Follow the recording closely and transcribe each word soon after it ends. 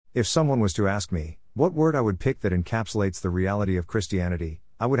If someone was to ask me, what word I would pick that encapsulates the reality of Christianity,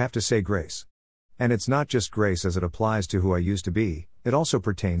 I would have to say grace. And it's not just grace as it applies to who I used to be, it also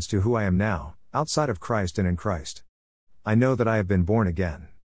pertains to who I am now, outside of Christ and in Christ. I know that I have been born again.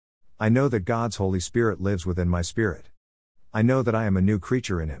 I know that God's Holy Spirit lives within my spirit. I know that I am a new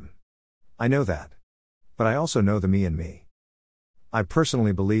creature in Him. I know that. But I also know the me in me. I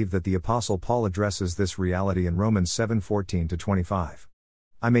personally believe that the Apostle Paul addresses this reality in Romans 7:14-25.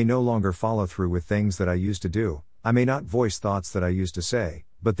 I may no longer follow through with things that I used to do, I may not voice thoughts that I used to say,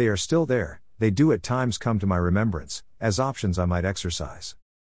 but they are still there, they do at times come to my remembrance, as options I might exercise.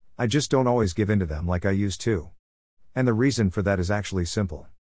 I just don't always give in to them like I used to. And the reason for that is actually simple.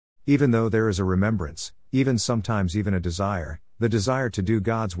 Even though there is a remembrance, even sometimes even a desire, the desire to do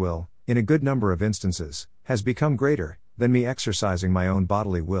God's will, in a good number of instances, has become greater than me exercising my own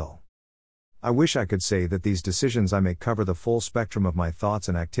bodily will. I wish I could say that these decisions I make cover the full spectrum of my thoughts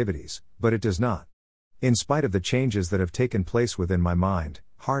and activities, but it does not. In spite of the changes that have taken place within my mind,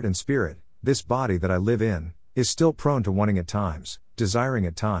 heart and spirit, this body that I live in, is still prone to wanting at times, desiring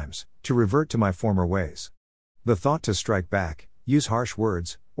at times, to revert to my former ways. The thought to strike back, use harsh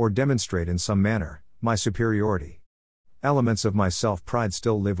words, or demonstrate in some manner, my superiority. Elements of my self-pride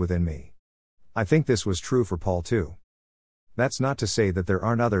still live within me. I think this was true for Paul too. That's not to say that there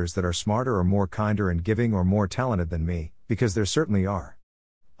aren't others that are smarter or more kinder and giving or more talented than me, because there certainly are.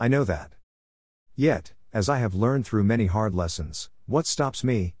 I know that. Yet, as I have learned through many hard lessons, what stops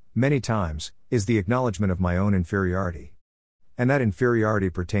me, many times, is the acknowledgement of my own inferiority. And that inferiority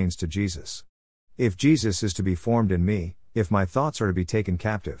pertains to Jesus. If Jesus is to be formed in me, if my thoughts are to be taken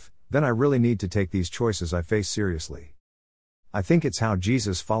captive, then I really need to take these choices I face seriously. I think it's how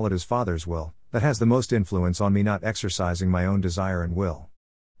Jesus followed His Father's will that has the most influence on me not exercising my own desire and will.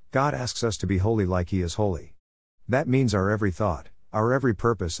 God asks us to be holy like He is holy. That means our every thought, our every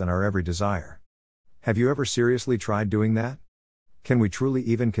purpose and our every desire. Have you ever seriously tried doing that? Can we truly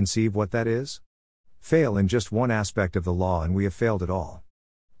even conceive what that is? Fail in just one aspect of the law and we have failed it all.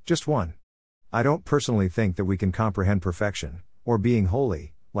 Just one. I don't personally think that we can comprehend perfection, or being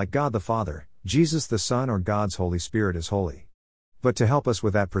holy, like God the Father, Jesus the Son or God's Holy Spirit is holy. But to help us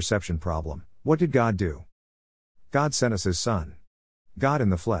with that perception problem, what did God do? God sent us His Son. God in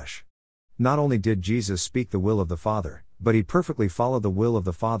the flesh. Not only did Jesus speak the will of the Father, but He perfectly followed the will of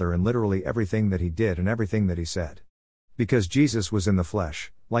the Father in literally everything that He did and everything that He said. Because Jesus was in the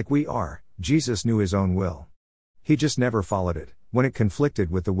flesh, like we are, Jesus knew His own will. He just never followed it, when it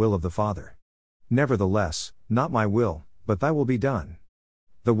conflicted with the will of the Father. Nevertheless, not my will, but thy will be done.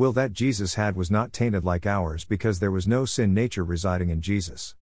 The will that Jesus had was not tainted like ours because there was no sin nature residing in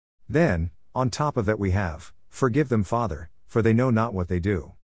Jesus. Then, on top of that we have, forgive them, Father, for they know not what they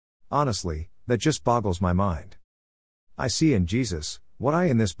do. Honestly, that just boggles my mind. I see in Jesus, what I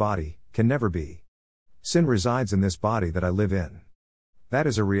in this body, can never be. Sin resides in this body that I live in. That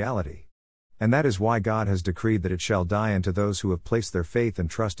is a reality. And that is why God has decreed that it shall die, and to those who have placed their faith and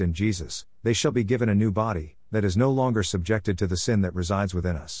trust in Jesus, they shall be given a new body, that is no longer subjected to the sin that resides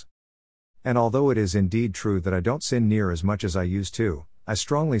within us. And although it is indeed true that I don't sin near as much as I used to, I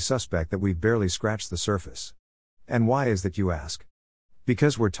strongly suspect that we've barely scratched the surface. And why is that, you ask?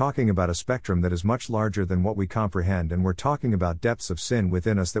 Because we're talking about a spectrum that is much larger than what we comprehend, and we're talking about depths of sin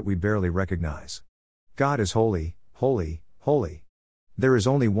within us that we barely recognize. God is holy, holy, holy. There is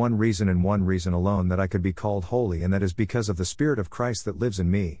only one reason and one reason alone that I could be called holy, and that is because of the Spirit of Christ that lives in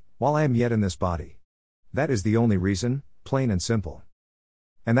me, while I am yet in this body. That is the only reason, plain and simple.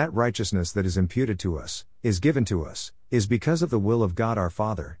 And that righteousness that is imputed to us, is given to us, is because of the will of God our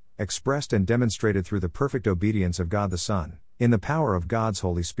Father, expressed and demonstrated through the perfect obedience of God the Son, in the power of God's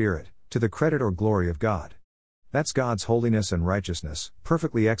Holy Spirit, to the credit or glory of God. That's God's holiness and righteousness,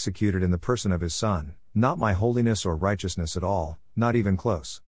 perfectly executed in the person of His Son, not my holiness or righteousness at all, not even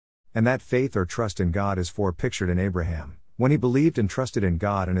close. And that faith or trust in God is pictured in Abraham, when he believed and trusted in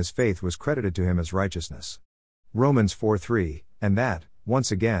God and his faith was credited to him as righteousness. Romans 4:3, and that,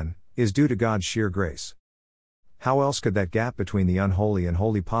 once again, is due to God's sheer grace. How else could that gap between the unholy and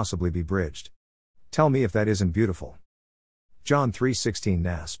holy possibly be bridged? Tell me if that isn't beautiful. John 3:16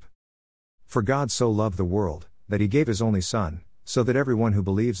 NASB. For God so loved the world, that He gave His only Son, so that everyone who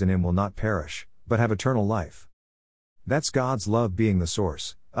believes in Him will not perish, but have eternal life. That's God's love being the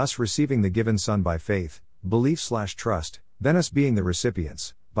source, us receiving the given Son by faith, belief/trust, then us being the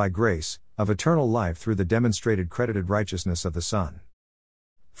recipients, by grace, of eternal life through the demonstrated credited righteousness of the Son.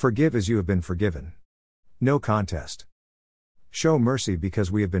 Forgive as you have been forgiven. No contest. Show mercy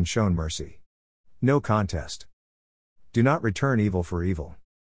because we have been shown mercy. No contest. Do not return evil for evil.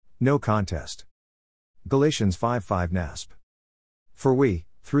 No contest. Galatians 5:5 NASB. For we,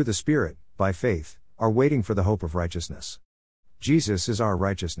 through the Spirit, by faith, are waiting for the hope of righteousness. Jesus is our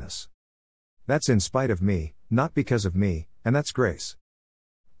righteousness. That's in spite of me, not because of me, and that's grace.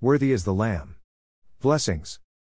 Worthy is the Lamb. Blessings.